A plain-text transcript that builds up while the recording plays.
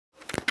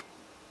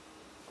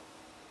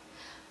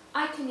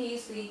I can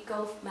use the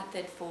golf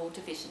method for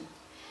division.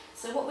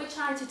 So what we're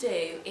trying to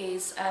do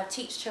is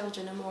teach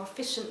children a more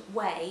efficient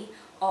way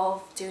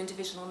of doing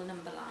division on a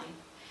number line.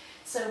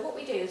 So what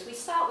we do is we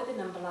start with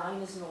the number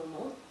line as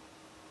normal,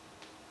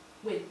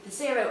 with the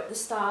 0 at the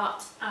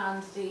start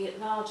and the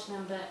large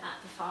number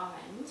at the far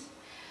end.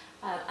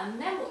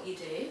 And then what you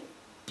do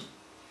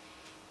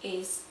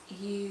is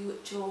you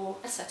draw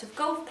a set of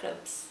golf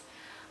clubs.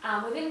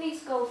 And within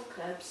these golf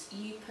clubs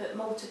you put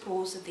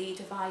multiples of the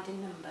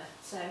dividing number.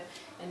 So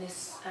in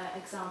this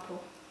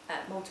example,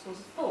 multiples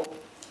of 4.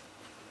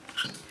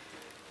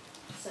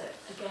 So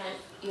again,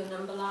 your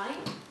number line,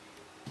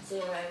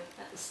 0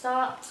 at the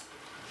start,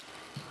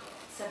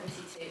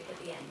 72 at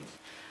the end.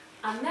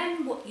 And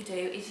then what you do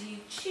is you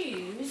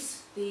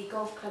choose the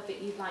golf club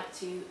that you'd like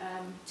to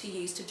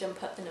use to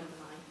jump up the number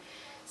line.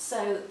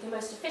 So the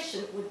most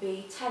efficient would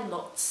be 10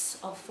 lots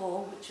of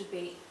 4, which would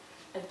be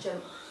a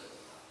jump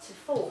to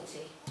 40.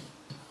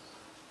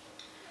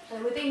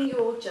 And within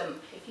your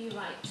jump, if you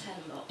write 10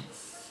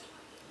 lots,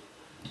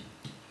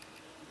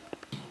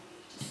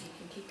 just so you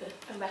can keep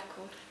a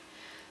record,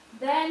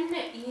 then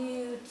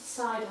you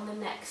decide on the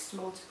next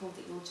multiple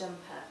that you'll jump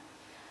at.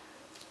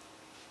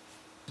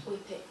 We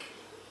pick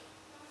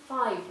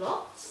 5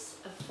 lots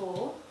of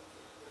 4,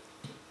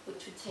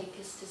 which would take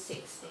us to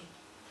 60.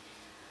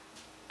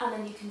 And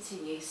then you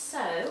continue.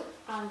 So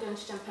I'm going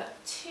to jump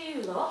up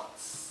 2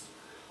 lots,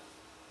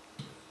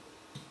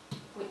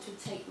 which would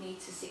take me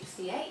to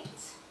 68,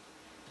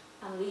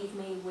 and leave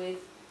me with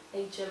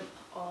a jump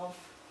of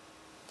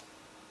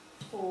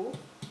 4,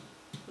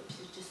 which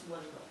is just 1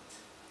 lot.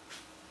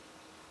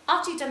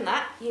 After you've done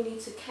that, you need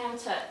to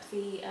count up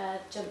the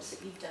jumps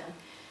that you've done.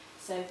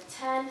 So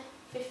 10,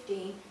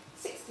 15,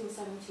 16,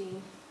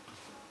 17,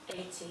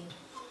 18,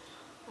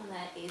 and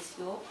there is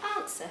your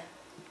answer.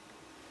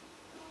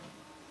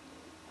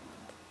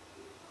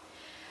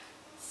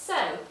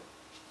 So,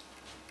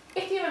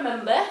 if you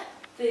remember,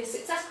 the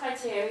success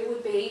criteria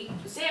would be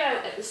 0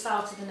 at the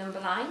start of the number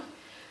line,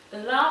 the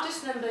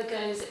largest number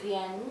goes at the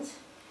end,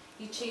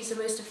 you choose the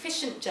most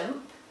efficient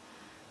jump,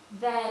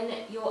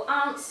 then your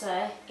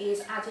answer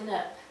is adding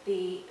up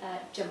the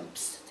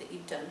jumps that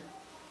you've done.